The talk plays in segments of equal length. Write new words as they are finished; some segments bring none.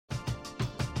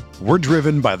We're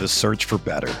driven by the search for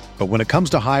better. But when it comes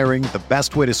to hiring, the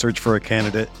best way to search for a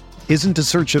candidate isn't to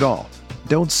search at all.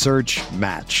 Don't search,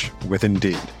 match with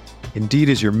Indeed. Indeed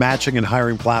is your matching and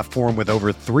hiring platform with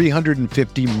over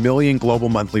 350 million global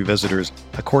monthly visitors,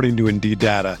 according to Indeed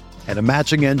data, and a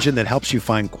matching engine that helps you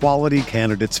find quality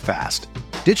candidates fast.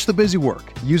 Ditch the busy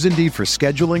work. Use Indeed for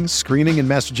scheduling, screening, and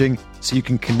messaging so you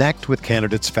can connect with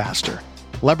candidates faster.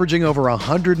 Leveraging over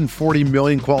 140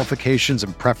 million qualifications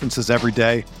and preferences every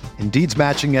day, Indeed's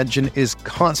matching engine is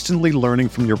constantly learning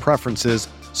from your preferences,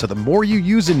 so the more you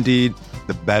use Indeed,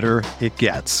 the better it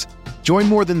gets. Join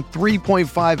more than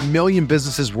 3.5 million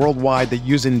businesses worldwide that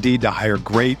use Indeed to hire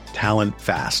great talent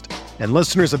fast. And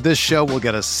listeners of this show will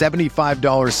get a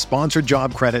 $75 sponsored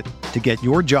job credit to get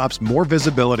your jobs more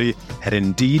visibility at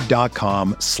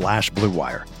Indeed.com/Blue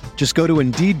Wire. Just go to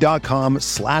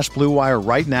Indeed.com/Blue Wire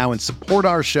right now and support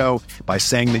our show by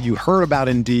saying that you heard about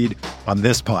Indeed on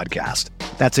this podcast.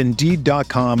 That's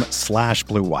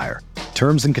Indeed.com/Blue Wire.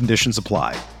 Terms and conditions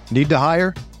apply. Need to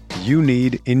hire? You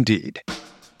need Indeed.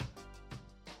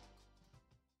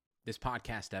 This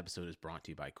podcast episode is brought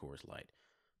to you by Coors Light.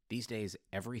 These days,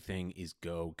 everything is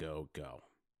go, go, go.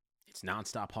 It's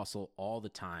nonstop hustle all the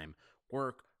time.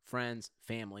 Work, friends,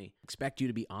 family, expect you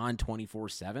to be on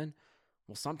 24/7.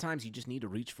 Well, sometimes you just need to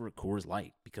reach for a Coors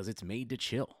Light because it's made to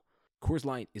chill. Coors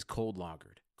Light is cold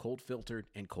lagered, cold filtered,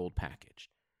 and cold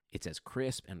packaged. It's as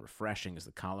crisp and refreshing as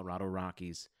the Colorado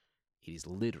Rockies. It is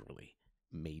literally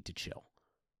made to chill.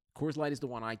 Coors Light is the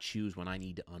one I choose when I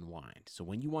need to unwind. So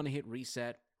when you want to hit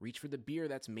reset, reach for the beer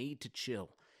that's made to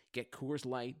chill. Get Coors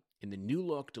Light in the new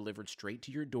look delivered straight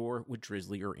to your door with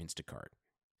Drizzly or Instacart.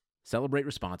 Celebrate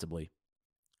responsibly.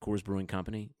 Coors Brewing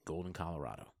Company, Golden,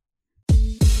 Colorado.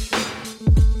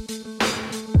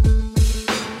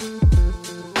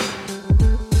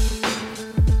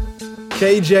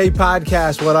 KJ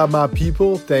Podcast, what up, my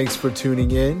people? Thanks for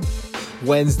tuning in.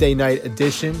 Wednesday night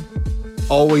edition.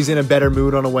 Always in a better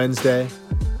mood on a Wednesday.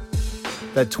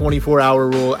 That 24-hour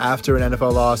rule after an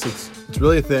NFL loss, it's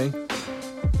really a thing.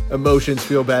 Emotions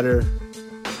feel better.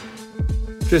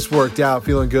 Just worked out,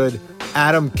 feeling good.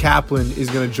 Adam Kaplan is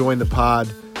going to join the pod.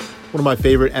 One of my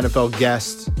favorite NFL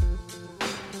guests.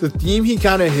 The theme he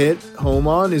kind of hit home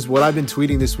on is what I've been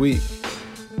tweeting this week.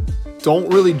 Don't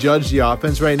really judge the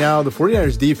offense right now. The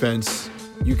 49ers defense,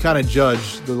 you kind of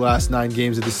judge the last 9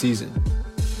 games of the season.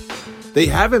 They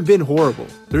haven't been horrible.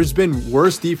 There's been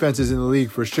worse defenses in the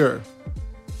league for sure.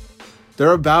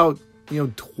 They're about,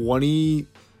 22nd,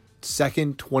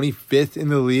 25th in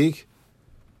the league.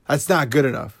 That's not good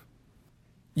enough.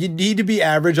 You need to be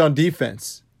average on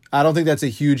defense. I don't think that's a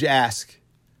huge ask.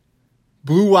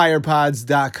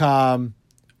 BlueWirePods.com.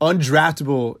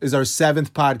 Undraftable is our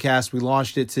 7th podcast. We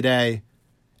launched it today.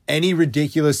 Any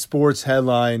ridiculous sports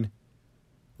headline.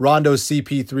 Rondo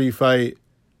CP3 fight.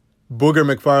 Booger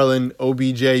McFarland,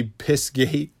 OBJ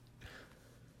Pissgate.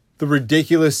 The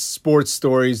ridiculous sports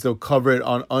stories, they'll cover it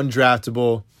on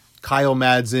Undraftable. Kyle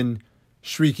Madsen,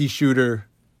 Shrieky Shooter.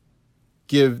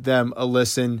 Give them a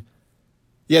listen.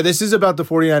 Yeah, this is about the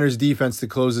 49ers defense to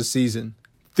close the season.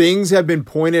 Things have been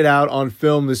pointed out on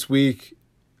film this week.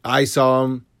 I saw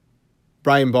them.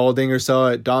 Brian Baldinger saw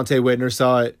it. Dante Whitner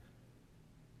saw it.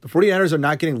 The 49ers are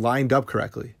not getting lined up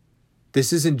correctly.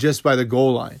 This isn't just by the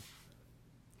goal line.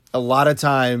 A lot of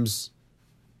times,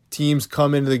 teams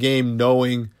come into the game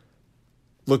knowing,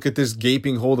 look at this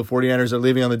gaping hole the 49ers are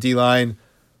leaving on the D-line.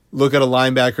 Look at a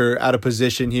linebacker out of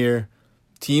position here.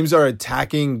 Teams are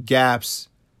attacking gaps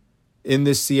in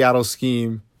this Seattle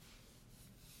scheme.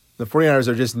 The 49ers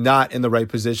are just not in the right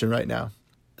position right now.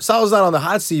 Saleh's not on the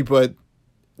hot seat, but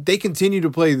they continue to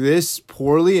play this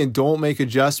poorly and don't make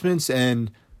adjustments, and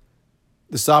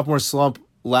the sophomore slump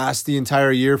lasts the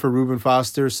entire year for Reuben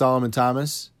Foster, Solomon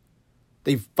Thomas.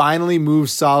 They finally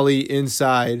moved Solly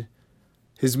inside,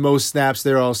 his most snaps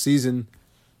there all season.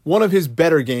 One of his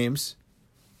better games.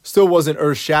 Still wasn't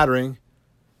earth-shattering.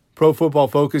 Pro Football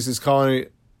Focus is calling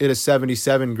it a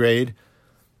 77 grade.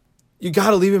 You got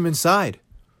to leave him inside.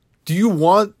 Do you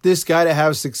want this guy to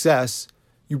have success?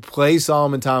 You play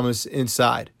Solomon Thomas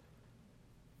inside.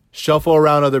 Shuffle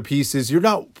around other pieces. You're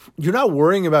not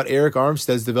worrying about Eric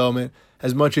Armstead's development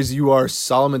as much as you are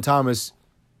Solomon Thomas,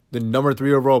 the number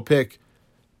 3 overall pick,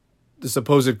 the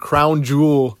supposed crown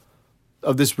jewel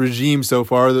of this regime so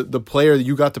far, the player that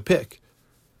you got to pick.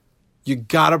 You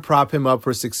got to prop him up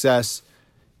for success.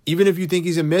 Even if you think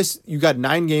he's a miss, you got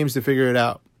 9 games to figure it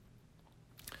out.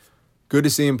 Good to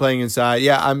see him playing inside.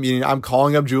 Yeah, I'm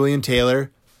calling up Julian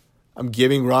Taylor. I'm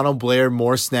giving Ronald Blair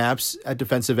more snaps at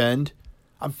defensive end.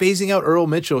 I'm phasing out Earl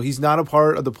Mitchell. He's not a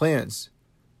part of the plans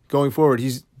going forward.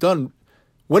 He's done.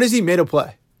 When has he made a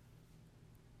play?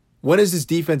 When is this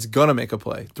defense going to make a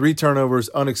play? 3 turnovers,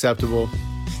 unacceptable.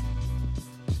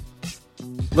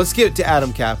 Let's get to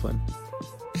Adam Kaplan.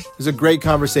 It was a great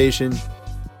conversation,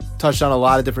 touched on a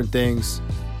lot of different things,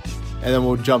 and then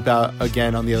we'll jump out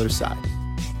again on the other side.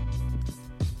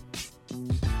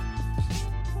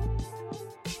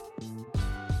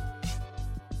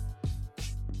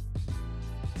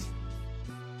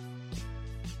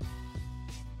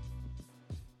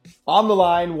 On the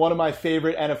line, one of my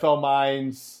favorite NFL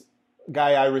minds,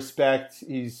 guy I respect.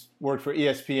 He's worked for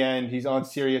ESPN. He's on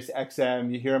Sirius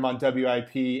XM. You hear him on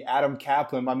WIP. Adam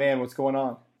Kaplan, my man, what's going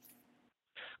on?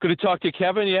 Good to talk to you,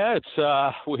 Kevin. Yeah,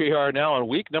 we are now on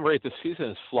week number 8. The season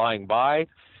is flying by.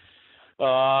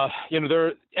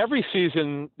 Every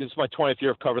season, this is my 20th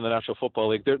year of covering the National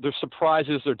Football League. There's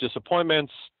surprises, there's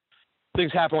disappointments.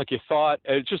 Things happen like you thought.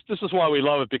 This is why we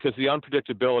love it, because the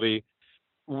unpredictability.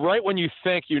 Right when you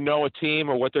think you know a team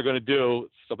or what they're going to do,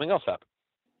 something else happens.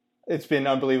 It's been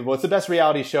unbelievable. It's the best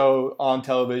reality show on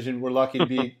television. We're lucky to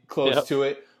be close to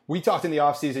it. We talked in the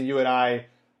offseason, you and I.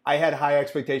 I had high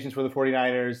expectations for the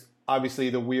 49ers.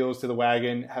 Obviously, the wheels to the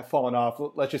wagon have fallen off.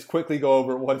 Let's just quickly go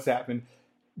over what's happened.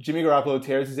 Jimmy Garoppolo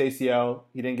tears his ACL.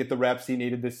 He didn't get the reps he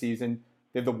needed this season.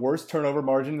 They have the worst turnover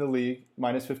margin in the league,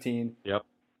 minus 15. Yep.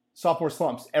 Sophomore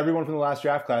slumps. Everyone from the last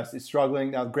draft class is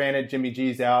struggling. Now, granted, Jimmy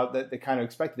G's out. They kind of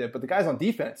expected it. But the guys on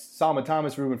defense, Solomon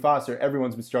Thomas, Reuben Foster,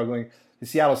 everyone's been struggling. The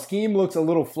Seattle scheme looks a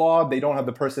little flawed. They don't have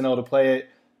the personnel to play it.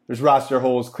 There's roster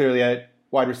holes clearly at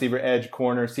wide receiver, edge,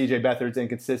 corner. C.J. Beathard's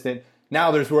inconsistent. Now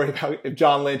there's worry about if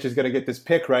John Lynch is going to get this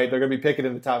pick right. They're going to be picking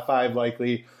in the top 5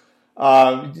 likely.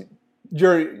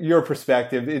 Your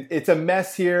perspective. It's a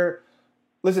mess here.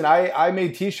 Listen, I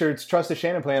made T-shirts, Trust the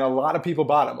Shannon Plan. A lot of people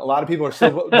bought them. A lot of people are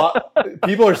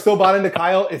still bought into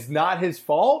Kyle. It's not his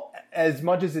fault as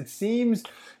much as it seems.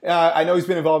 I know he's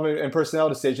been involved in personnel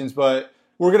decisions, but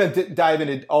we're going to dive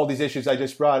into all these issues I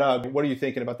just brought up. What are you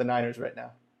thinking about the Niners right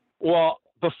now? Well,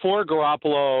 before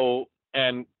Garoppolo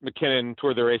and McKinnon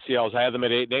tore their ACLs, I had them at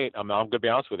 8-8. I'm going to be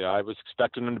honest with you. I was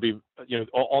expecting them to be,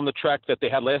 on the track that they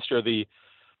had last year. The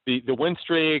win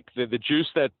streak, the juice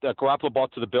that Garoppolo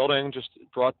brought to the building, just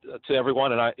brought to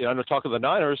everyone. And I'm talking to the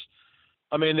Niners.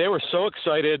 I mean, they were so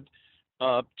excited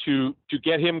to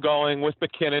get him going with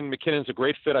McKinnon. McKinnon's a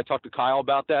great fit. I talked to Kyle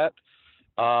about that.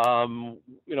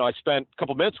 I spent a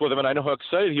couple minutes with him, and I know how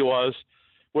excited he was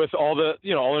with all the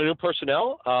new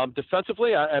personnel.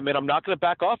 Defensively, I'm not going to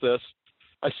back off this.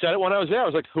 I said it when I was there. I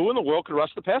was like, who in the world could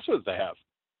rush the passer that they have?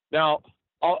 Now,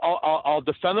 I'll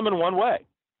defend them in one way.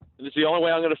 It's the only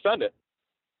way I'm going to defend it.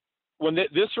 When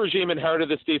this regime inherited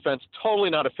this defense, totally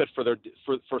not a fit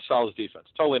for Saleh's defense.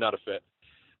 Totally not a fit.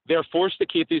 They're forced to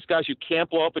keep these guys. You can't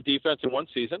blow up a defense in one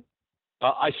season.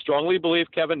 I strongly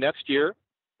believe, Kevin, next year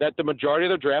that the majority of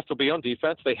their draft will be on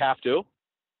defense. They have to.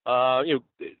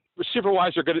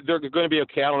 Receiver-wise, they're going to be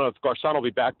okay. I don't know if Garcon will be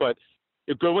back, but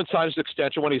if Goodwin signs an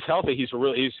extension when he's healthy, he's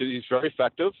very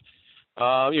effective.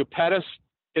 Pettis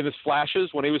in his flashes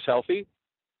when he was healthy.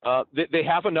 They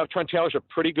have enough. Trent Taylor's a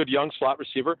pretty good young slot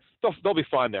receiver. They'll be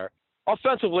fine there.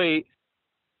 Offensively,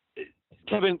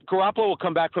 Kevin, Garoppolo will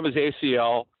come back from his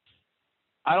ACL.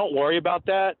 I don't worry about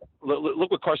that.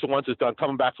 Look what Carson Wentz has done,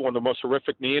 coming back from one of the most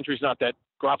horrific knee injuries. Not that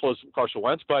Garoppolo's Carson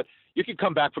Wentz, but you can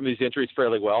come back from these injuries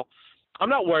fairly well. I'm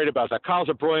not worried about that. Kyle's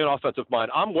a brilliant offensive mind.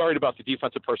 I'm worried about the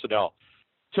defensive personnel.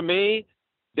 To me,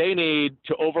 they need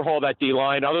to overhaul that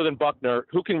D-line. Other than Buckner,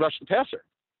 who can rush the passer?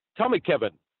 Tell me,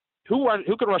 Kevin, who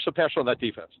can rush the passer on that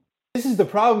defense? This is the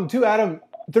problem, too, Adam.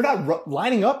 They're not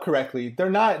lining up correctly. They're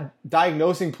not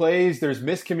diagnosing plays. There's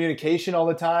miscommunication all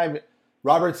the time.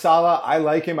 Robert Saleh, I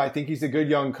like him. I think he's a good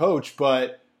young coach,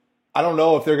 but I don't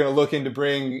know if they're going to look into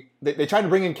they tried to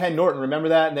bring in Ken Norton, remember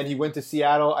that? And then he went to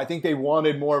Seattle. I think they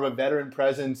wanted more of a veteran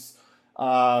presence.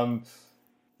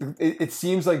 It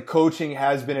seems like coaching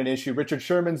has been an issue. Richard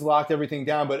Sherman's locked everything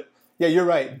down, but yeah, you're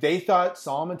right. They thought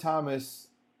Solomon Thomas,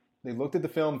 they looked at the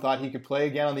film, thought he could play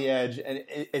again on the edge, and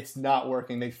it's not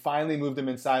working. They finally moved him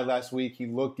inside last week. He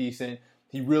looked decent.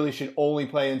 He really should only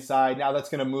play inside. Now that's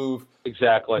going to move.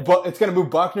 Exactly. But it's going to move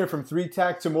Buckner from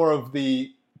 3-tech to more of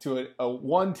a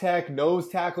 1-tech nose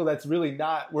tackle. That's really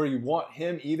not where you want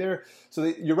him either. So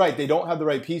you're right. They don't have the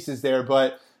right pieces there,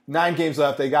 but 9 games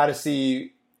left. They got to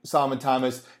see Solomon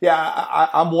Thomas. Yeah,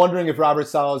 I'm wondering if Robert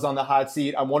Saleh is on the hot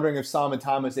seat. I'm wondering if Solomon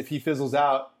Thomas, if he fizzles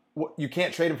out, you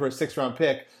can't trade him for a 6th-round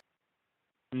pick.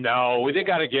 No, they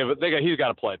got to give it. He's got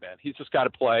to play, man. He's just got to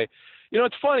play.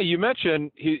 It's funny. You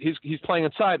mentioned he's playing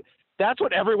inside. That's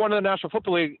what everyone in the National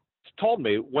Football League told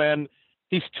me. When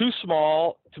he's too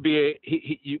small to be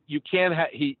you can't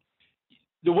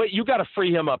the way you got to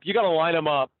free him up. You got to line him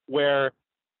up where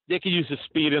they can use his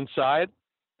speed inside.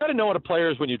 got to know what a player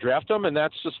is when you draft them, and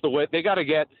that's just the way they got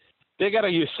to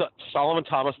use Solomon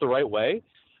Thomas the right way.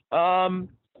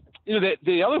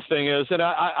 The other thing is, and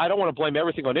I don't want to blame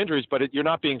everything on injuries, but you're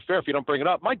not being fair if you don't bring it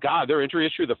up. My God, their injury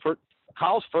issue,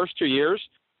 Kyle's first 2 years,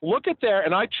 look at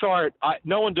and I chart,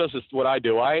 no one does this what I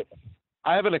do. I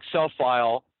have an Excel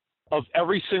file of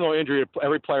every single injury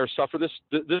every player suffered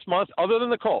this month, other than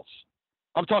the Colts.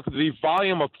 I'm talking the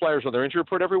volume of players on their injury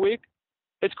report every week.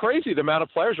 It's crazy the amount of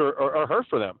players are hurt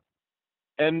for them.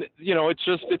 And, it's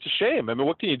a shame. I mean,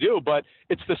 what can you do? But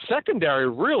it's the secondary,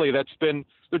 really, that's been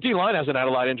 – their D-line hasn't had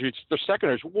a lot of injuries. Their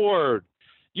secondaries, Ward,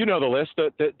 the list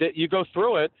that you go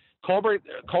through it.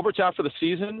 Colbert's out for the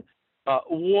season.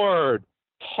 Ward,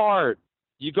 Hart,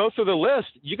 you go through the list.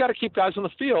 You got to keep guys on the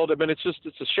field. I mean, it's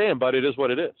a shame, but it is what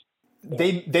it is.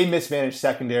 They mismanaged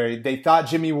secondary. They thought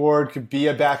Jimmy Ward could be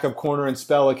a backup corner and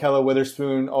spell Ahkello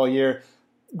Witherspoon all year.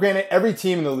 Granted, every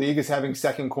team in the league is having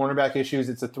second cornerback issues.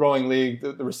 It's a throwing league.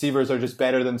 The receivers are just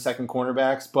better than second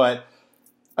cornerbacks. But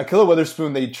Ahkello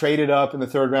Witherspoon, they traded up in the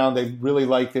third round. They really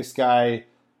like this guy.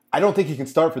 I don't think he can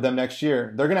start for them next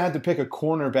year. They're going to have to pick a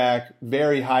cornerback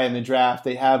very high in the draft.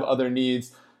 They have other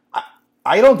needs.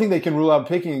 I don't think they can rule out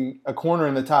picking a corner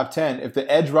in the top 10. If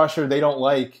the edge rusher they don't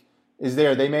like is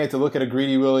there, they may have to look at a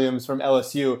Greedy Williams from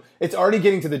LSU. It's already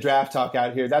getting to the draft talk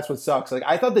out here. That's what sucks. Like,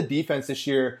 I thought the defense this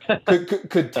year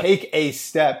could take a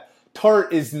step.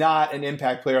 Tart is not an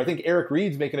impact player. I think Eric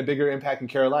Reed's making a bigger impact in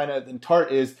Carolina than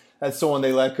Tart is. That's someone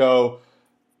they let go.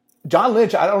 John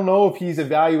Lynch, I don't know if he's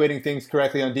evaluating things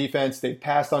correctly on defense. They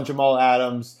passed on Jamal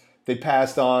Adams. They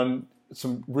passed on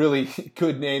some really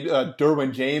good names.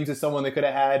 Derwin James is someone they could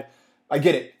have had. I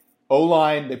get it.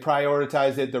 O-line, they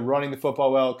prioritize it. They're running the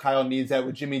football well. Kyle needs that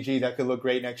with Jimmy G. That could look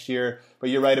great next year. But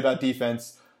you're right about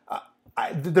defense.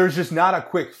 There's just not a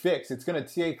quick fix. It's going to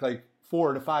take like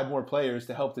 4 to 5 more players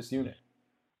to help this unit.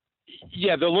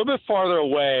 Yeah, they're a little bit farther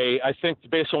away, I think,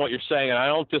 based on what you're saying, and I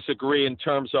don't disagree in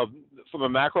terms of from a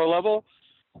macro level.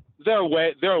 They're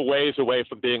ways away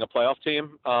from being a playoff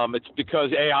team. It's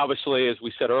because, obviously, as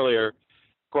we said earlier,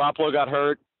 Garoppolo got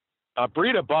hurt.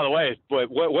 Breida, by the way,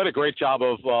 what a great job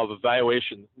of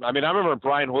evaluation. I mean, I remember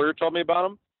Brian Hoyer told me about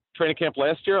him training camp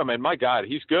last year. I mean, my God,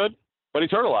 he's good, but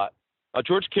he's hurt a lot.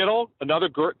 George Kittle, another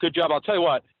good job. I'll tell you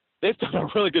what, they've done a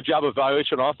really good job of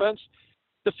evaluation offense.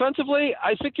 Defensively,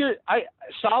 I think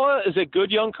Saleh is a good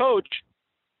young coach,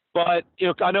 but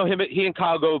I know he and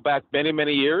Kyle go back many,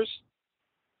 many years.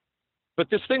 But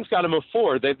this thing's got to move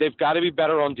forward. They've got to be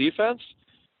better on defense,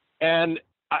 and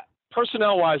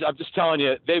personnel-wise, I'm just telling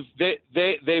you,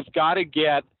 they've got to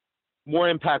get more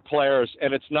impact players,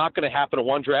 and it's not going to happen in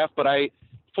one draft. But I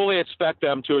fully expect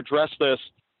them to address this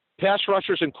pass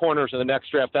rushers and corners in the next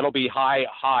draft. That'll be high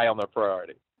on their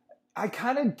priority. I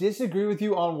kind of disagree with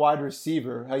you on wide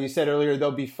receiver. How you said earlier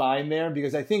they'll be fine there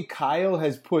because I think Kyle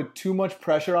has put too much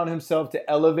pressure on himself to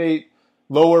elevate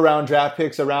lower round draft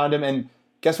picks around him. And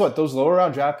guess what? Those lower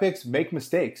round draft picks make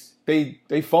mistakes.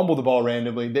 They fumble the ball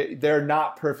randomly. They're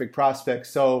not perfect prospects.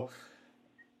 So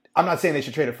I'm not saying they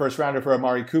should trade a first rounder for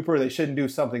Amari Cooper. They shouldn't do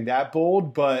something that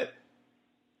bold, but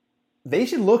they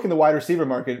should look in the wide receiver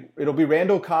market. It'll be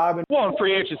Randall Cobb. In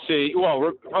free agency,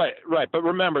 right. But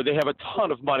remember, they have a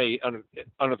ton of money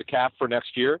under the cap for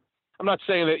next year. I'm not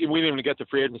saying that we didn't even get to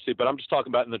free agency, but I'm just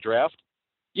talking about in the draft.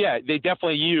 Yeah, they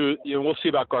definitely we'll see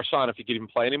about Garcon if he can even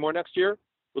play anymore next year.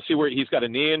 We'll see where he's got a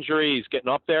knee injury. He's getting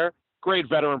up there. Great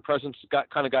veteran presence,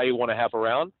 kind of guy you want to have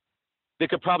around. They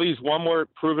could probably use one more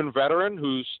proven veteran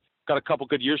who's got a couple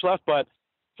good years left. But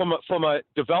from a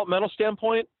developmental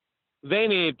standpoint, they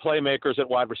need playmakers at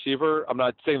wide receiver. I'm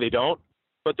not saying they don't,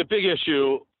 but the big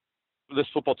issue for this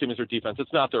football team is their defense.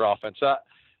 It's not their offense.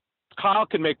 Kyle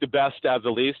can make the best out of the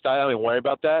least. I don't even worry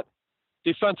about that.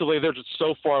 Defensively, they're just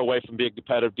so far away from being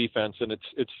competitive defense, and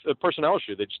it's a personnel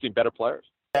issue. They just need better players.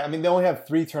 I mean, they only have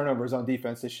 3 turnovers on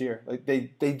defense this year. Like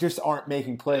they just aren't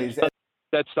making plays.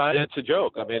 That's a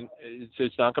joke. I mean,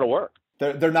 it's not going to work.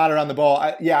 They're not around the ball.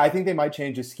 I think they might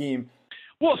change the scheme.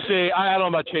 We'll see. I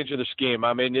don't know about changing the scheme.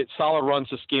 I mean, Saleh runs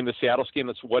the scheme, the Seattle scheme.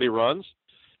 That's what he runs.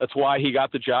 That's why he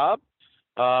got the job.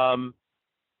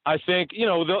 I think,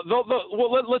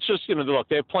 let's just, look,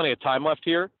 they have plenty of time left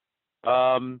here.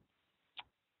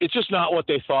 It's just not what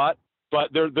they thought,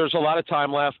 but there's a lot of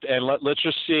time left. And let's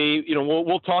just see,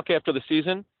 we'll talk after the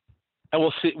season and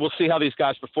we'll see how these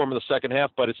guys perform in the second half,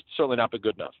 but it's certainly not been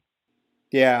good enough.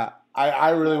 Yeah. I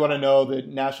really want to know the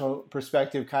national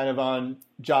perspective kind of on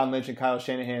John Lynch and Kyle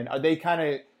Shanahan. Are they kind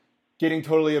of getting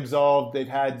totally absolved? They've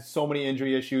had so many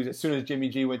injury issues. As soon as Jimmy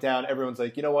G went down, everyone's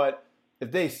like, you know what?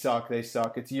 If they suck, they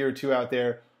suck. It's year 2 out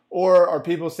there. Or are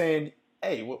people saying,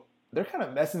 hey, well, they're kind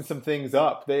of messing some things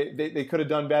up. They could have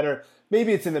done better.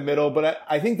 Maybe it's in the middle, but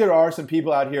I think there are some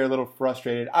people out here a little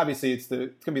frustrated. Obviously, it's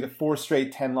going to be the fourth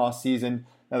straight 10-loss season.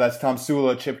 Now that's Tom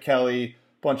Sula, Chip Kelly,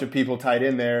 bunch of people tied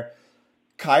in there.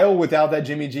 Kyle, without that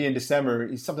Jimmy G in December,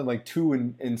 he's something like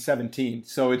 2-17.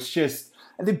 So it's just,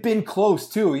 and they've been close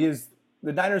too.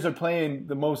 The Niners are playing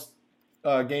the most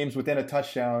games within a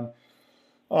touchdown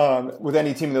with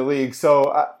any team in the league.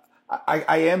 So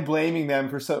I am blaming them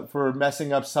for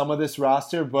messing up some of this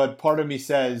roster, but part of me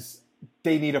says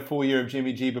they need a full year of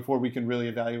Jimmy G before we can really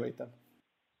evaluate them.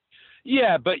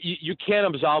 Yeah, but you can't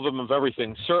absolve them of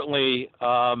everything. Certainly,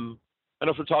 I know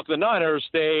if we're talking the Niners,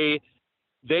 there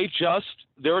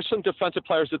were some defensive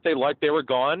players that they liked. They were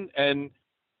gone, and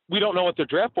we don't know what their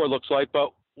draft board looks like,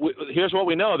 but here's what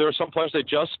we know. There are some players they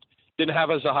just didn't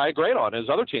have as a high grade on as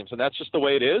other teams, and that's just the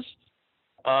way it is.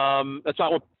 That's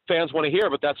not what fans want to hear,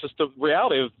 but that's just the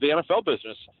reality of the NFL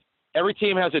business. Every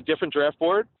team has a different draft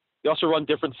board. They also run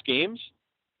different schemes,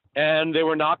 and they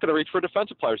were not going to reach for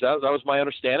defensive players. That was my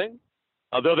understanding,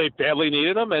 although they badly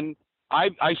needed them. And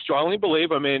I strongly believe,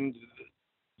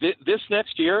 this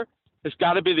next year has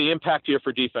got to be the impact year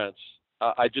for defense.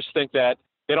 I just think that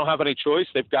they don't have any choice.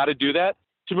 They've got to do that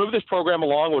to move this program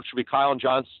along, which will be Kyle and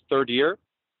John's third year.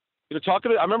 I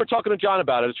remember talking to John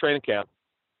about it at training camp.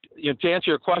 To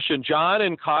answer your question, John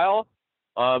and Kyle,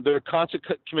 they're constant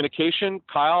communication.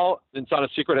 Kyle, it's not a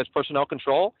secret, has personnel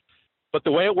control. But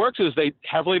the way it works is they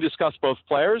heavily discuss both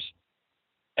players,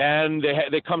 and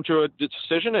they come to a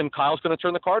decision, and Kyle's going to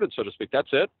turn the card in, so to speak. That's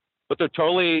it. But they're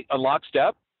totally on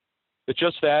lockstep. It's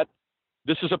just that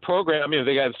this is a program.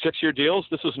 They got 6-year deals.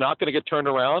 This is not going to get turned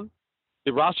around.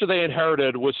 The roster they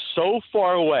inherited was so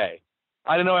far away.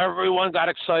 I don't know, everyone got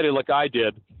excited like I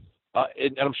did.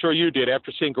 And I'm sure you did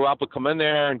after seeing Garoppolo come in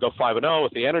there and go 5-0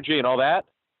 with the energy and all that.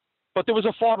 But there was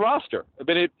a flawed roster.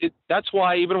 That's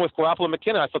why even with Garoppolo and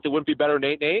McKinnon, I thought they wouldn't be better than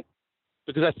 8-8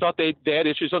 because I thought they had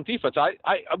issues on defense. I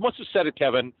must have said it,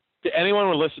 Kevin, to anyone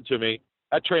who listened to me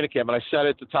at training camp, and I said it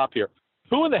at the top here.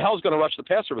 Who in the hell is going to rush the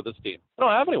passer with this team? I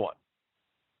don't have anyone.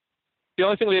 The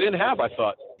only thing they didn't have, I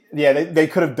thought. Yeah, they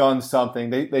could have done something.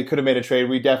 They could have made a trade.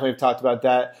 We definitely have talked about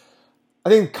that. I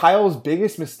think Kyle's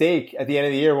biggest mistake at the end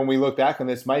of the year when we look back on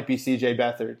this might be C.J.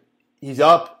 Beathard. He's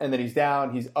up, and then he's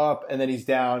down. He's up, and then he's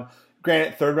down.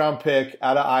 Granted, third-round pick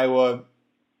out of Iowa,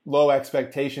 low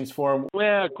expectations for him.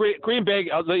 Yeah, Green Bay,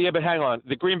 yeah, but hang on.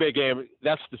 The Green Bay game,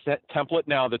 that's the template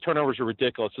now. The turnovers are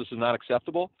ridiculous. This is not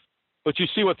acceptable. But you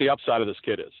see what the upside of this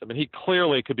kid is. He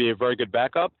clearly could be a very good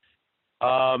backup.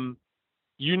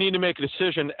 You need to make a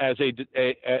decision as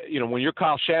when you're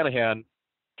Kyle Shanahan,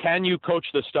 can you coach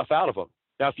this stuff out of him?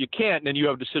 Now, if you can't, then you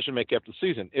have a decision to make after the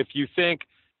season. If you think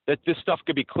that this stuff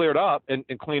could be cleared up and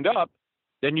cleaned up,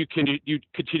 then you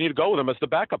continue to go with him as the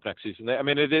backup next season.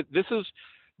 This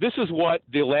is what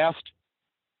the last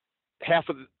half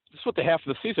of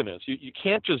the season is. You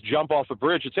can't just jump off a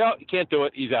bridge. It's out. You can't do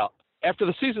it. He's out. After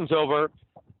the season's over,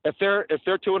 if they're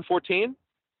 2-14,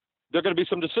 there are going to be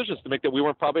some decisions to make that we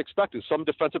weren't probably expecting. Some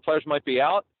defensive players might be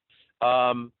out.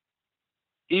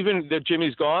 Even that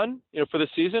Jimmy's gone, for the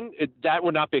season, that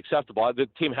would not be acceptable. The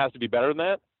team has to be better than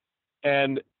that.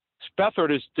 And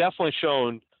Beathard has definitely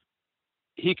shown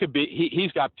he could be.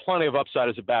 He's got plenty of upside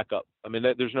as a backup.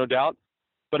 There's no doubt.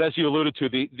 But as you alluded to,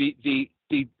 the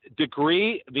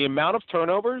degree, the amount of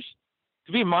turnovers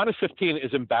to be minus 15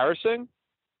 is embarrassing.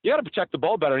 You got to protect the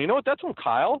ball better. And you know what? That's on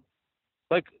Kyle.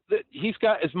 He's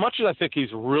got, as much as I think he's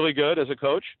really good as a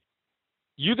coach,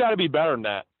 you got to be better than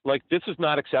that. This is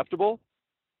not acceptable.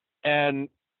 And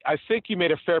I think you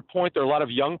made a fair point. There are a lot of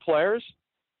young players.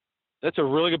 That's a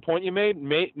really good point you made.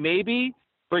 Maybe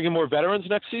bringing more veterans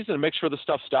next season and make sure the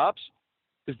stuff stops.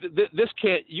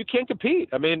 You can't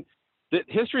compete. The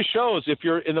history shows if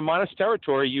you're in the minus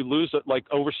territory, you lose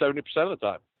over 70% of the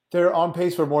time. They're on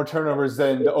pace for more turnovers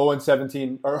than the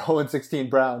 0-17 or 0-16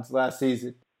 Browns last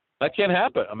season. That can't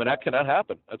happen. That cannot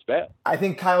happen. That's bad. I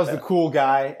think Kyle's the cool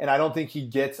guy, and I don't think he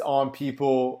gets on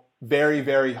people very,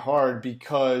 very hard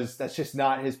because that's just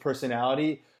not his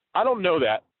personality. I don't know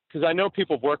that because I know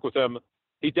people have worked with him.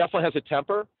 He definitely has a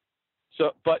temper.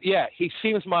 But yeah, he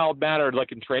seems mild-mannered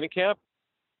in training camp.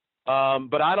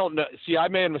 But I don't know. See, I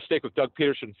made a mistake with Doug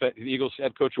Peterson, the Eagles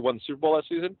head coach who won the Super Bowl last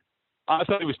season. I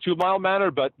thought he was too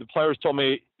mild-mannered, but the players told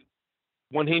me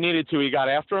when he needed to, he got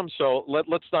after him. So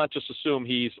let's not just assume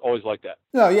he's always like that.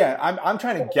 No, yeah, I'm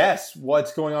trying to guess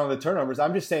what's going on with the turnovers.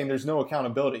 I'm just saying there's no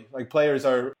accountability. Players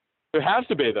are. There has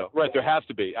to be, though. Right, there has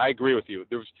to be. I agree with you.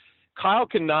 Kyle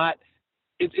cannot.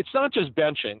 It's not just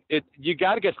benching. You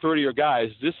got to get through to your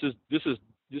guys. This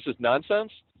is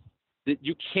nonsense.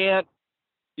 You can't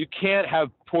have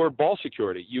poor ball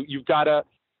security. You've got to.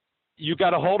 you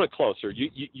got to hold it closer. You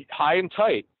high and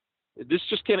tight. This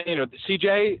just can't.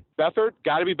 CJ Beathard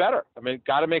got to be better. I mean,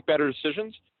 got to make better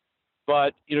decisions.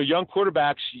 But young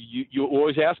quarterbacks, you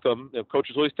always ask them.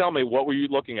 Coaches always tell me, "What were you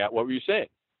looking at? What were you seeing?"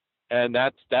 And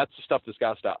that's the stuff that's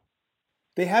got to stop.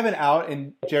 They have an out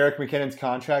in Jerick McKinnon's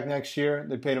contract next year.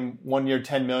 They paid him 1 year,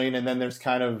 $10 million, and then there's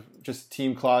kind of just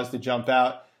team clause to jump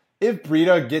out. If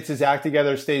Breida gets his act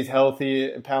together, stays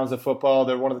healthy, and pounds the football,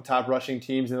 they're one of the top rushing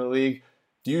teams in the league.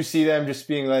 Do you see them just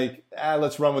being like,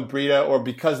 let's run with Breida, or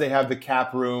because they have the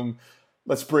cap room,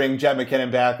 let's bring Jet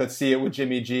McKinnon back, let's see it with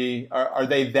Jimmy G? Are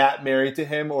they that married to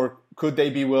him, or could they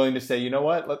be willing to say, you know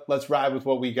what, let's ride with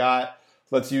what we got,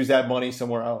 let's use that money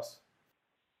somewhere else?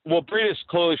 Well, Breida's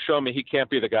clearly shown me he can't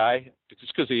be the guy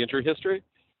just because of the injury history.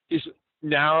 He's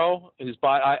narrow. His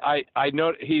body. I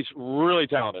know he's really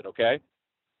talented. Okay,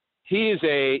 he is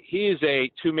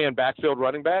a two-man backfield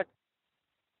running back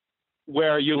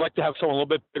where you like to have someone a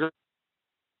little bit bigger.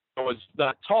 Was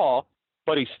not tall,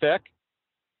 but he's thick.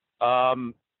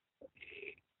 And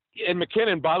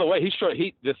McKinnon, by the way,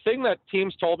 the thing that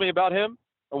teams told me about him,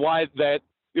 and why that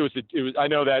it was. I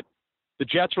know that the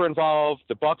Jets were involved,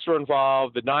 the Bucs were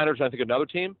involved, the Niners, I think another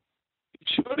team.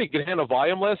 He could handle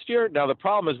volume last year. Now the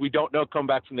problem is we don't know coming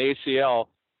back from the ACL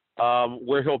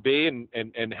where he'll be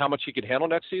and how much he can handle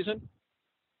next season.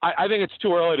 I think it's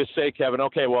too early to say, Kevin.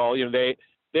 Okay, well, they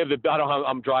have the.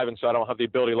 I'm driving, so I don't have the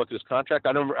ability to look at his contract.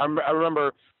 I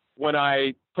remember when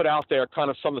I put out there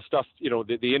kind of some of the stuff,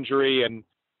 the injury and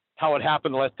how it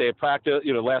happened the last day of practice,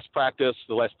 the last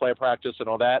play of practice, and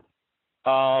all that.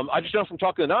 I just know from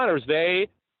talking to the Niners, they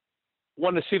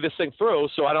want to see this thing through.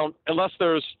 So I don't, unless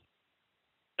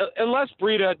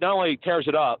Breida not only tears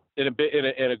it up in a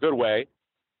good way,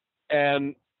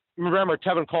 and remember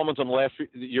Tevin Coleman's on the last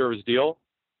year of his deal.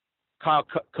 Kyle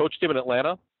coached him in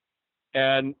Atlanta,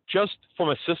 and just from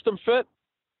a system fit,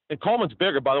 and Coleman's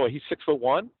bigger, by the way. He's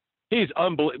 6'1". He's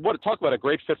unbelievable. Talk about a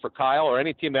great fit for Kyle or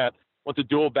any team that wants to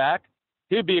dual back.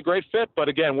 He'd be a great fit, but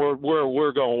again,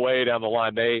 we're going way down the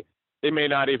line. They may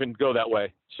not even go that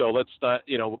way. So let's not,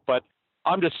 but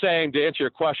I'm just saying, to answer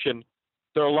your question,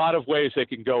 there are a lot of ways they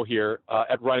can go here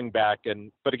at running back.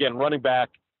 But again, running back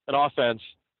and offense,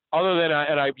 other than,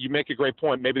 you make a great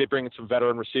point, maybe they bring in some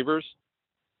veteran receivers.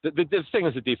 The thing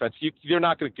is the defense. You're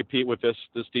not going to compete with this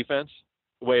defense.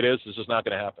 The way it is just not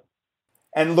going to happen.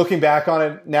 And looking back on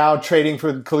it now, trading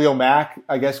for Khalil Mack,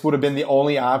 I guess, would have been the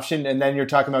only option. And then you're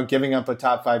talking about giving up a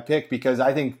top 5 pick, because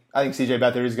I think CJ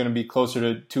Beathard is going to be closer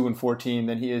to 2-14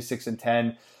 than he is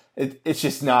 6-10. It's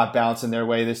just not bouncing their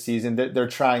way this season. They're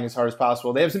trying as hard as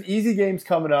possible. They have some easy games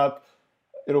coming up.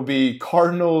 It'll be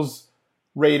Cardinals,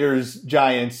 Raiders,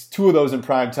 Giants, 2 of those in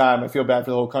prime time. I feel bad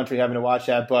for the whole country having to watch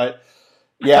that, but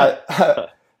yeah.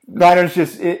 Niners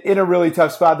just in a really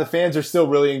tough spot. The fans are still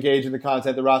really engaged in the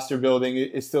content. The roster building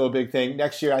is still a big thing.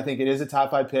 Next year, I think it is a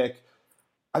top 5 pick.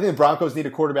 I think the Broncos need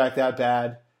a quarterback that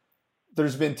bad.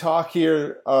 There's been talk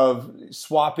here of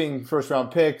swapping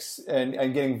first-round picks and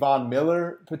getting Von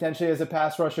Miller potentially as a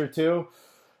pass rusher too.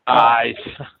 I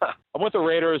went to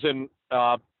Raiders in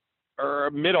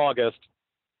mid-August,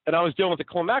 and I was dealing with the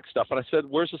Khalil Mack stuff. And I said,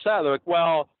 "Where's the at?" They're like,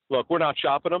 "Well, look, we're not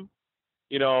shopping him.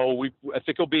 I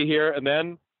think he'll be here." And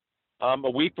then a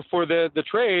week before the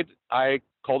trade, I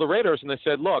called the Raiders, and they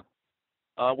said, "Look,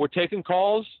 we're taking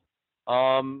calls."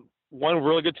 One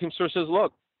really good team source says,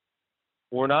 "Look,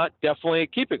 we're not definitely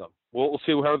keeping him. We'll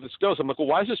see how this goes." I'm like, "Well,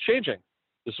 why is this changing?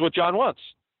 This is what John wants.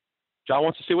 John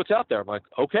wants to see what's out there." I'm like,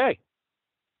 "Okay."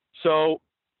 So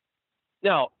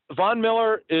now Von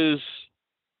Miller is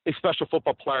a special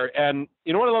football player, and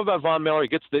you know what I love about Von Miller? He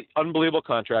gets the unbelievable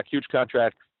contract, huge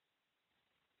contract.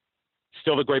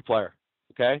 Still a great player,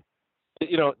 okay?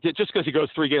 Just because he goes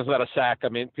 3 games without a sack, I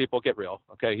mean, people get real,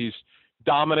 okay? He's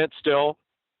dominant still.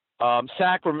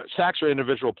 Sacks are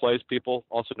individual plays, people.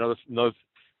 Also,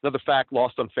 another fact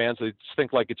lost on fans. They just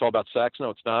think like it's all about sacks. No,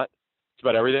 it's not. It's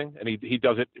about everything, and he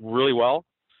does it really well.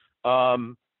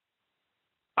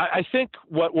 I think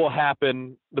what will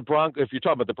happen, if you're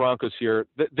talking about the Broncos here,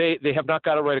 they have not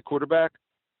got it right at quarterback.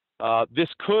 This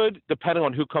could, depending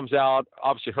on who comes out,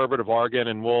 obviously Herbert of Oregon,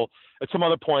 and we'll at some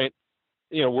other point,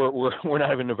 we're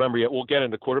not even in November yet. We'll get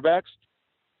into quarterbacks,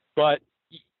 but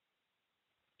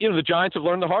the Giants have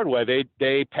learned the hard way.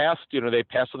 They passed on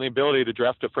the ability to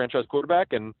draft a franchise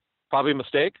quarterback, and probably a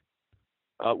mistake.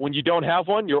 When you don't have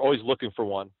one, you're always looking for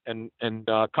one, and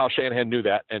Kyle Shanahan knew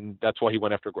that, and that's why he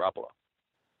went after Garoppolo.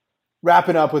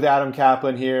 Wrapping up with Adam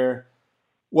Kaplan here.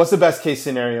 What's the best case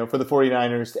scenario for the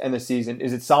 49ers to end the season?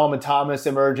 Is it Solomon Thomas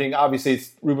emerging? Obviously,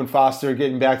 it's Reuben Foster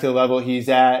getting back to the level he's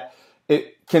at.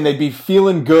 Can they be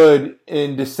feeling good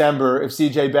in December if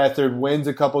CJ Beathard wins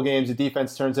a couple games, the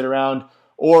defense turns it around?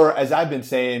 Or, as I've been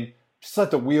saying, just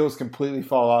let the wheels completely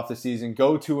fall off the season.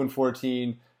 Go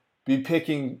 2-14, be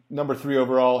picking number 3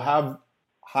 overall, have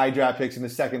high draft picks in the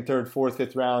 2nd, 3rd, 4th,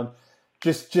 5th round.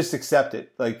 Just accept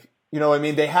it. Like, you know what I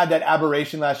mean? They had that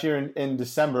aberration last year in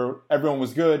December. Everyone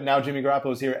was good. Now Jimmy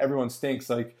Garoppolo's here. Everyone stinks.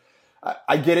 Like,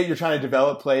 I get it. You're trying to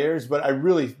develop players, but I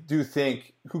really do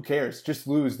think, who cares? Just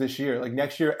lose this year. Like,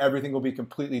 next year, everything will be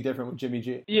completely different with Jimmy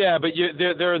G. Yeah, but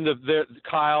they're in the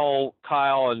Kyle,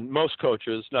 and most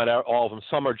coaches, not all of them.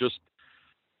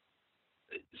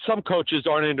 Some coaches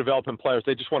aren't in developing players.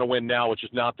 They just want to win now, which is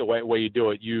not the way you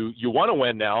do it. You want to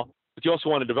win now, but you also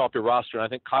want to develop your roster. And I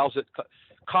think Kyle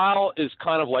is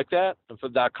kind of like that. And for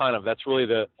that's really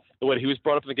the way he was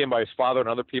brought up in the game by his father and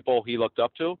other people he looked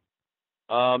up to.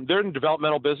 They're in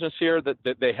developmental business here. That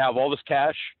they have all this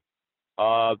cash.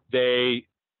 I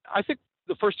think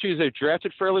the first 2 years they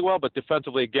drafted fairly well, but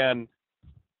defensively, again,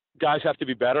 guys have to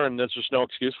be better, and there's just no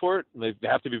excuse for it. They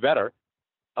have to be better.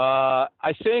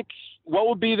 I think what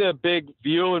would be the big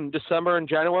view in December and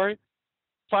January?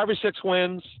 5 or 6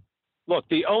 wins. Look,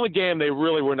 the only game they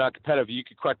really were not competitive, you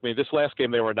could correct me, this last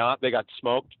game they were not. They got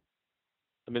smoked.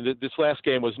 I mean, this last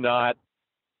game was not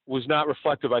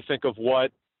reflective, I think, of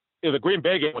what the Green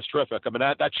Bay game was terrific. I mean,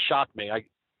 that shocked me. I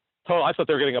thought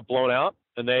they were going to get blown out,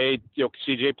 and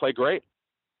CJ played great.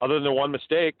 Other than the one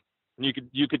mistake, and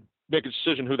you could make a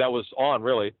decision who that was on,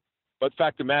 really. But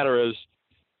fact of the matter is,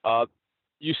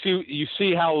 you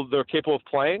see how they're capable of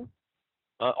playing.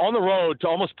 On the road, to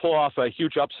almost pull off a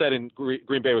huge upset in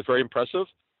Green Bay was very impressive.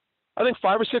 I think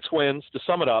 5 or 6 wins, to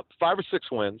sum it up, 5 or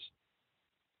 6 wins.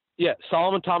 Yeah,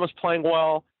 Solomon Thomas playing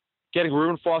well, getting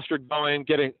Reuben Foster going,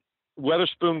 getting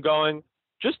Weatherspoon going,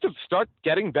 just to start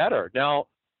getting better. Now,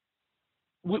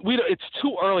 it's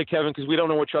too early, Kevin, because we don't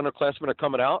know which underclassmen are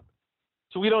coming out.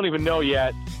 So we don't even know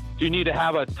yet. Do you need to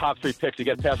have a top 3 pick to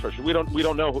get pass rusher? We don't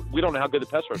know. We don't know how good the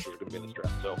pass rushers are going to be in this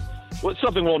draft. So it's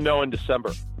something we'll know in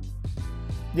December.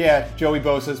 Yeah, Joey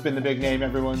Bosa's been the big name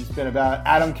everyone's been about.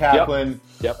 Adam Kaplan.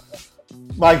 Yep.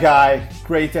 My guy,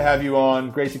 great to have you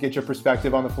on. Great to get your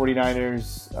perspective on the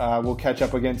 49ers. We'll catch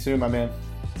up again soon, my man.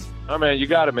 Oh, man, you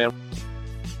got it, man.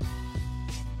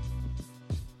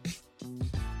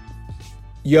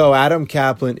 Yo, Adam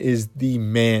Kaplan is the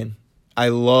man. I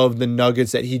love the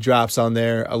nuggets that he drops on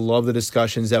there. I love the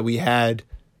discussions that we had.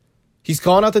 He's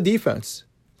calling out the defense.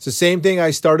 It's the same thing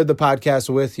I started the podcast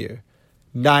with here.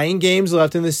 9 games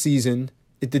left in the season.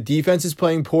 If the defense is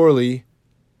playing poorly,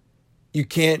 you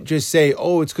can't just say,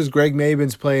 oh, it's because Greg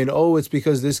Maben's playing. Oh, it's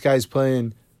because this guy's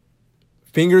playing.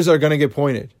 Fingers are going to get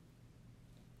pointed.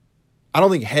 I don't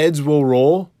think heads will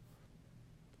roll.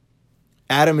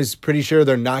 Adam is pretty sure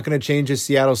they're not going to change his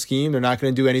Seattle scheme. They're not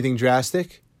going to do anything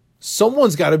drastic.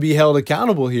 Someone's got to be held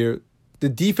accountable here. The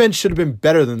defense should have been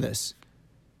better than this.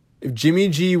 If Jimmy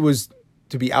G was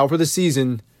to be out for the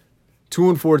season,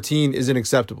 2-14 isn't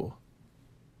acceptable.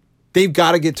 They've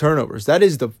got to get turnovers. That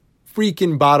is the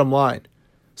freaking bottom line.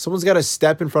 Someone's got to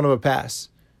step in front of a pass.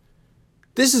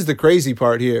 This is the crazy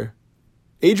part here.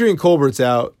 Adrian Colbert's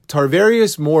out.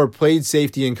 Tarvarius Moore played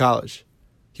safety in college.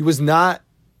 He was not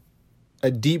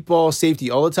a deep ball safety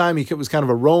all the time. He was kind of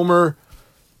a roamer.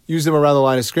 Used him around the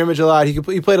line of scrimmage a lot. He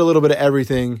played a little bit of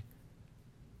everything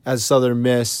as Southern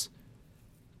Miss.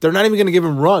 They're not even going to give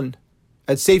him run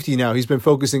at safety now. He's been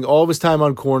focusing all of his time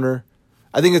on corner.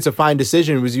 I think it's a fine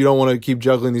decision because you don't want to keep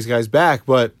juggling these guys back,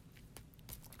 but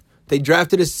they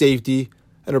drafted a safety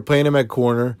and are playing him at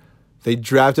corner. They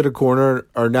drafted a corner and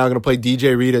are now going to play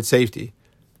DJ Reed at safety.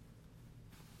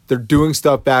 They're doing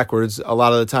stuff backwards a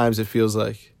lot of the times, it feels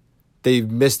like. They've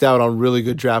missed out on really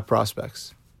good draft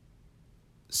prospects.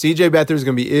 CJ Beathard is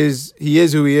going to be he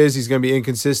is who he is. He's going to be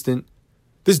inconsistent.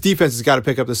 This defense has got to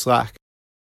pick up the slack.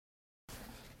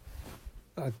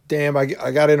 Damn, I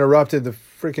got interrupted. The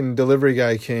freaking delivery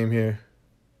guy came here.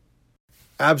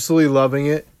 Absolutely loving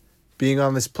it. Being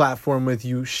on this platform with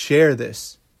you. Share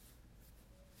this.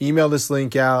 Email this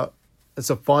link out. It's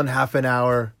a fun half an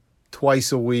hour,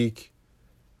 twice a week.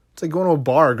 It's like going to a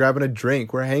bar, grabbing a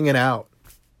drink. We're hanging out.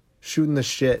 Shooting the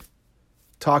shit.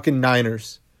 Talking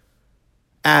Niners.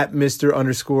 At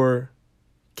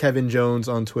Mr_Kevin Jones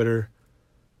on Twitter.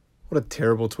 What a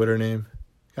terrible Twitter name.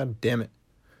 God damn it.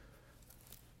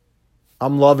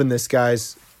 I'm loving this,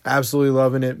 guys. Absolutely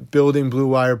loving it. Building Blue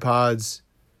Wire pods.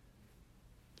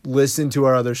 Listen to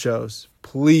our other shows.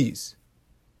 Please.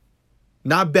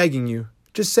 Not begging you.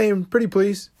 Just saying pretty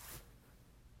please.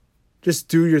 Just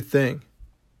do your thing.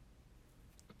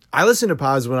 I listen to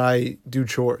pods when I do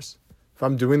chores. If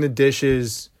I'm doing the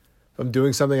dishes, if I'm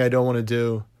doing something I don't want to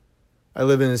do, I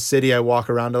live in a city. I walk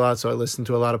around a lot, so I listen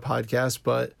to a lot of podcasts,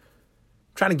 but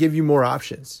I'm trying to give you more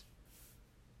options.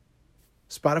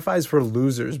 Spotify's for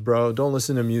losers, bro. Don't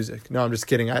listen to music. No, I'm just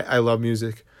kidding. I love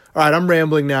music. All right, I'm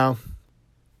rambling now.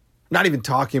 Not even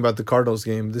talking about the Cardinals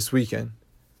game this weekend.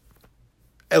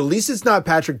 At least it's not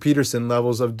Patrick Peterson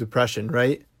levels of depression,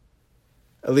 right?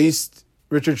 At least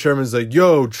Richard Sherman's like,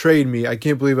 yo, trade me. I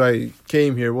can't believe I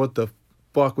came here. What the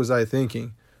fuck was I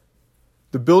thinking?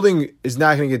 The building is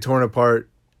not going to get torn apart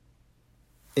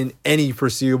in any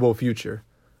foreseeable future.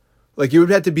 Like, it would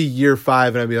have to be year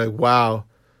 5, and I'd be like, wow,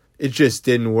 it just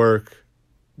didn't work.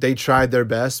 They tried their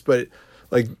best, but,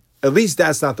 like, at least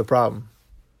that's not the problem.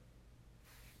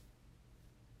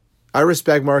 I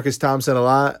respect Marcus Thompson a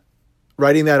lot.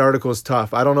 Writing that article is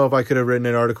tough. I don't know if I could have written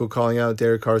an article calling out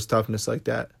Derek Carr's toughness like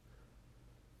that.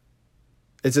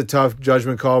 It's a tough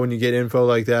judgment call when you get info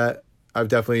like that. I've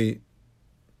definitely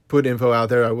put info out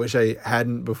there I wish I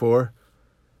hadn't before.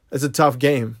 It's a tough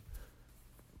game.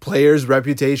 Players'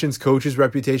 reputations, coaches'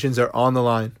 reputations are on the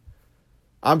line.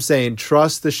 I'm saying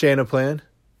trust the Shana plan.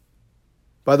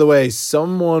 By the way,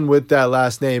 someone with that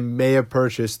last name may have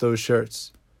purchased those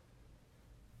shirts.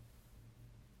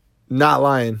 Not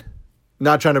lying.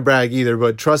 Not trying to brag either,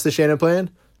 but trust the Shana plan.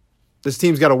 This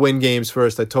team's got to win games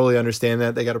first. I totally understand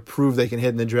that. They got to prove they can hit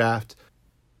in the draft.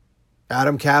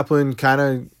 Adam Kaplan kind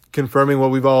of confirming what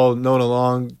we've all known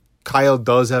along. Kyle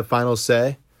does have final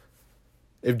say.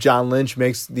 If John Lynch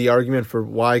makes the argument for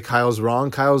why Kyle's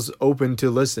wrong, Kyle's open to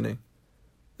listening.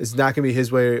 It's not going to be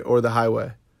his way or the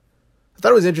highway. I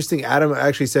thought it was interesting. Adam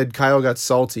actually said Kyle got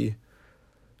salty.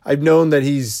 I've known that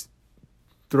he's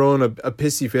thrown a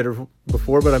pissy fit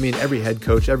before, but I mean, every head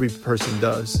coach, every person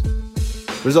does.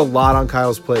 There's a lot on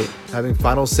Kyle's plate, having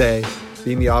final say,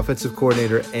 being the offensive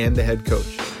coordinator and the head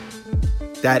coach.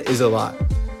 That is a lot.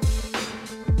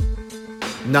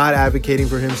 Not advocating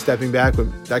for him stepping back,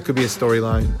 but that could be a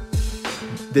storyline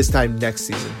this time next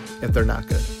season if they're not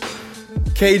good.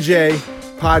 KJ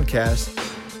podcast.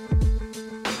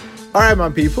 All right, my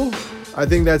people. I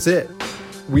think that's it.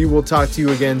 We will talk to you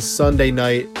again Sunday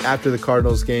night after the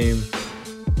Cardinals game.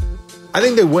 I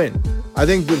think they win. I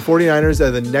think the 49ers,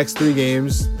 out of the next 3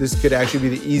 games, this could actually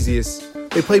be the easiest.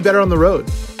 They played better on the road.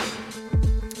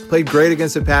 Played great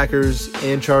against the Packers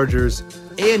and Chargers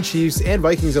and Chiefs and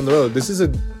Vikings on the road. This is a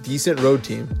decent road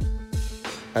team.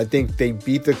 I think they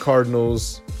beat the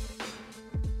Cardinals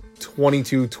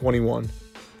 22-21.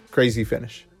 Crazy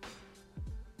finish.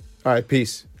 All right,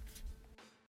 peace.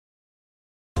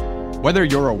 Whether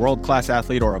you're a world-class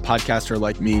athlete or a podcaster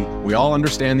like me, we all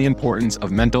understand the importance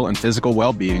of mental and physical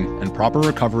well-being and proper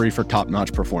recovery for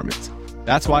top-notch performance.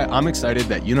 That's why I'm excited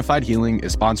that Unified Healing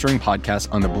is sponsoring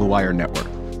podcasts on the Blue Wire Network.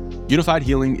 Unified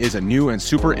Healing is a new and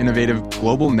super innovative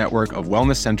global network of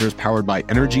wellness centers powered by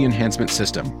Energy Enhancement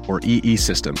System, or EE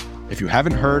System. If you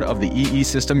haven't heard of the EE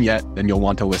System yet, then you'll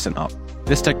want to listen up.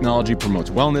 This technology promotes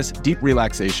wellness, deep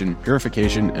relaxation,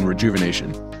 purification, and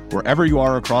rejuvenation. Wherever you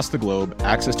are across the globe,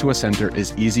 access to a center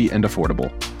is easy and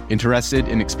affordable. Interested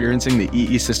in experiencing the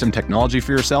EE System technology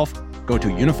for yourself? Go to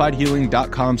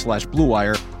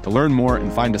unifiedhealing.com/bluewire to learn more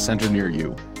and find a center near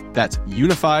you. That's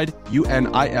unified,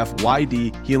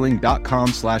 UNIFYD,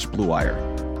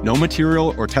 healing.com/bluewire. No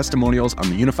material or testimonials on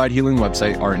the Unified Healing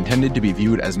website are intended to be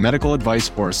viewed as medical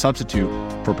advice or a substitute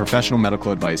for professional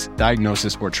medical advice,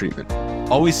 diagnosis, or treatment.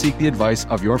 Always seek the advice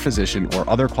of your physician or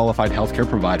other qualified healthcare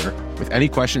provider with any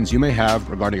questions you may have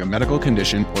regarding a medical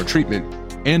condition or treatment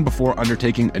and before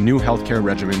undertaking a new healthcare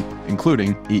regimen,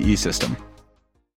 including EE System.